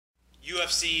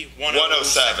UFC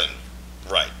 107.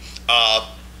 Right.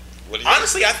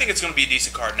 Honestly, I think it's going to be a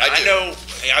decent card. Now, I know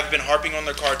I've been harping on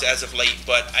their cards as of late,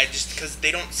 but because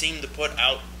they don't seem to put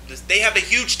out they have a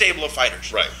huge stable of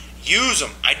fighters. Right. Use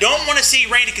them. I don't want to see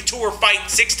Randy Couture fight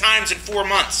 6 times in 4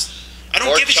 months. I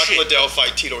don't give a shit. Or Chuck Liddell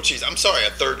fight Tito Ortiz. I'm sorry, a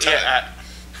third time. Yeah,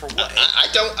 for what? I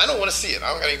don't want to see it.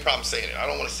 I don't got any problem saying it. I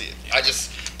don't want to see it.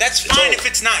 That's fine if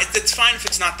it's not. That's fine if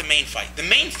it's not the main fight. The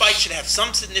main fight should have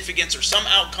some significance or some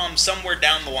outcome somewhere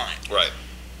down the line. Right.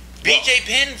 BJ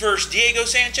Penn versus Diego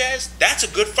Sanchez. That's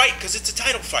a good fight because it's a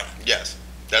title fight. Yes,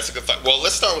 that's a good fight. Well,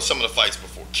 let's start with some of the fights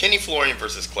before. Kenny Florian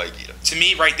versus Clay Guida. To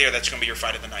me, right there, that's going to be your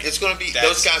fight of the night. It's going to be.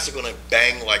 Those guys are going to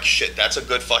bang like shit. That's a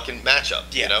good fucking matchup.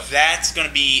 Yeah, you know? That's going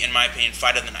to be, in my opinion,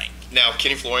 fight of the night. Now,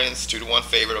 Kenny Florian's 2-1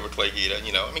 favorite over Clay Guida.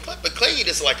 You know, I mean, but Clay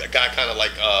Guida's like a guy kind of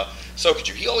like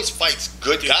Sokaju. He always fights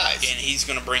good guys, and he's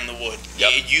going to bring the wood.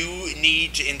 Yep. You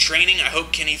need in training. I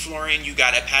hope Kenny Florian, you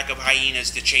got a pack of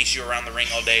hyenas to chase you around the ring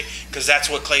all day, because that's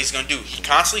what Clay's going to do. He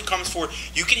constantly comes forward.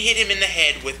 You can hit him in the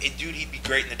head with it, dude. He'd be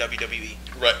great in the WWE.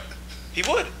 Right. He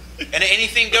would. And an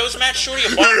anything goes match, shorty,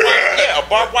 a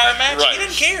barbed wire match. Right. He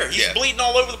didn't care. He's bleeding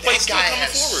all over the place. That guy coming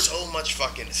has forward. so much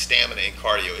fucking stamina and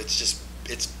cardio. It's just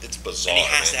it's bizarre. And he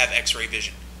has to have X-ray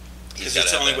vision because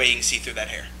it's the only way you can see through that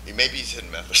hair. Maybe he's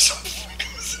hitting meth or something.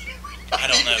 I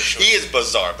don't know. Sure. He is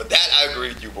bizarre, but that I agree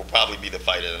with you will probably be the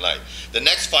fight of the night. The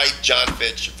next fight, John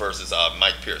Fitch versus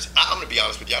Mike Pierce. I'm going to be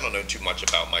honest with you. I don't know too much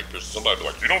about Mike Pierce. Somebody's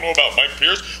like, you don't know about Mike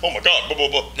Pierce? Oh my God, blah, blah,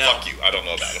 blah. No. Fuck you. I don't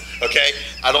know about him. Okay?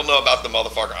 I don't know about the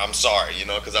motherfucker. I'm sorry, you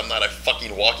know, because I'm not a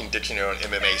fucking walking dictionary on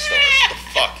MMA stars. The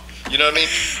fuck? You know what I mean?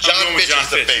 John Fitch is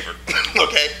the favorite.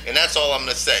 Okay? And that's all I'm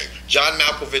going to say. John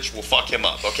Malkovich will fuck him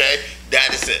up. Okay?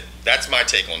 That is it. That's my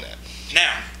take on that.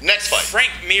 Now, next fight.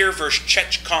 Frank Mir versus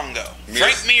Chech Congo.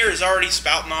 Frank Mir is already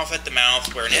spouting off at the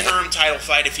mouth where an interim title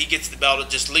fight, if he gets the belt, it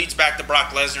just leads back to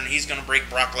Brock Lesnar and he's going to break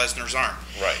Brock Lesnar's arm.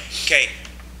 Right. Okay,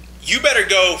 you better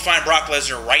go find Brock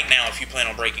Lesnar right now if you plan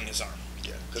on breaking his arm.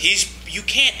 Yeah. You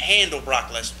can't handle Brock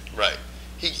Lesnar. Right.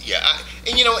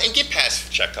 And get past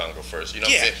Chech Congo first. You know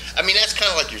what I'm saying? I mean, that's kind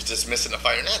of like you're dismissing the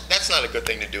fighter. That's not a good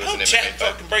thing to do as an MMA Chech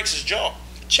fighter. fucking breaks his jaw.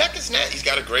 Chech is not. He's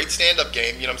got a great stand-up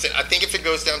game. You know what I'm saying? I think if it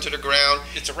goes down to the ground,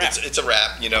 it's a wrap. It's a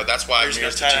wrap. You know, that's why Mir's going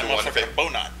to tie that motherfucker a bow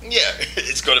knot. Yeah,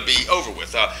 it's going to be over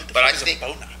with. But I think a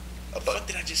bow knot. What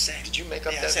did I just say? Did you make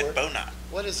up that word? I said bow knot.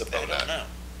 What is a bow knot? I don't know.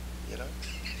 You know,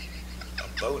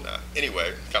 a bow knot.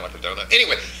 Anyway, kind of like a donut.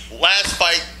 Anyway, last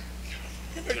fight.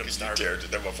 That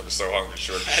motherfucker's so hungry.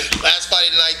 Short. Last fight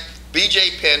of the night.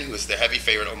 BJ Penn, who is the heavy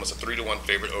favorite, almost a 3-1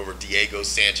 favorite over Diego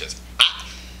Sanchez.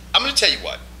 I'm going to tell you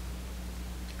what.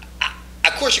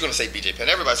 Of course you're going to say BJ Penn.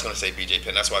 Everybody's going to say BJ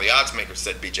Penn. That's why the odds makers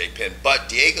said BJ Penn. But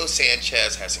Diego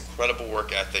Sanchez has incredible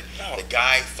work ethic. Oh. The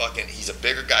guy he's a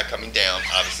bigger guy coming down,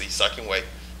 obviously, sucking weight.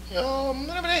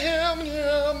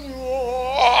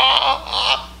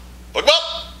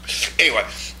 Anyway,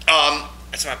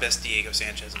 that's my best Diego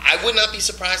Sanchez. I would not be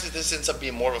surprised if this ends up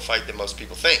being more of a fight than most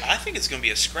people think. I think it's going to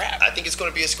be a scrap. I think it's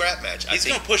going to be a scrap match. He's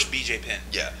going to push BJ Penn.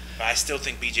 Yeah. But I still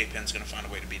think BJ Penn's going to find a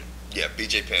way to beat him. Yeah,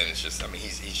 BJ Penn is just,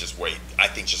 he's just I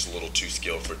think just a little too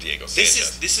skilled for Diego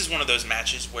Sanchez. This is one of those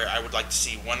matches where I would like to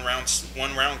see one round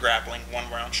grappling,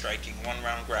 1 round striking, 1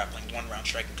 round grappling, 1 round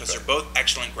striking, because they're both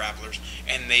excellent grapplers,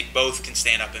 and they both can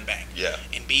stand up and bang. Yeah.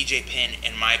 And BJ Penn,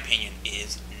 in my opinion,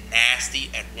 is nasty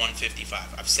at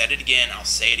 155. I've said it again. I'll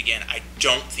say it again. I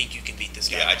don't think you can beat this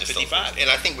guy at 155. And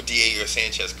I think with Diego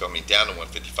Sanchez coming down to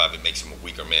 155, it makes him a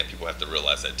weaker man. People have to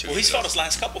realize that too. Well, he's fought his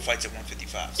last couple fights at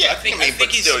 155. So yeah,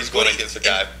 but still, he's going against a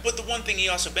guy. But the one thing he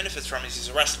also benefits from is he's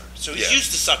a wrestler, so he's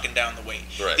used to sucking down the weight.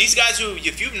 Right. These guys who,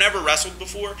 if you've never wrestled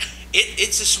before,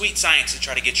 it's a sweet science to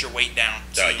try to get your weight down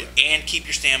and keep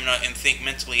your stamina and think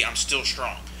mentally, I'm still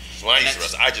strong. When I used to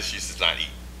wrestle, I just used to not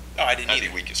eat. Oh, I didn't eat. I'd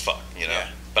be weak as fuck, you know. Yeah.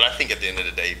 But I think at the end of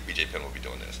the day, BJ Penn will be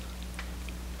doing this.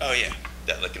 Oh, yeah.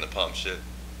 That licking the palm shit.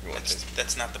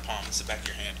 That's not the palm. It's the back of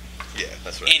your hand. Yeah,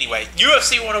 that's right. Anyway,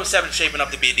 UFC 107 is shaping up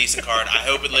to be a decent card. I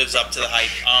hope it lives up to the hype.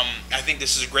 I think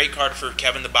this is a great card for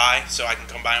Kevin to buy, so I can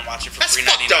come by and watch it for $3.99.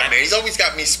 That's fucked up, man. He's always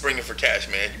got me springing for cash,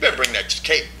 man. You better bring that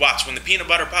cake. Watch, when the peanut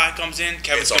butter pie comes in,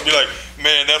 Kevin's going to be like,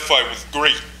 man, that fight was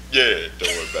great. Yeah, don't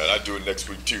worry about it. I'll do it next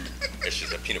week, too. It's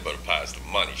just that peanut butter pie is the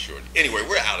money, short. Anyway,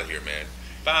 we're out of here, man.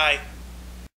 Bye.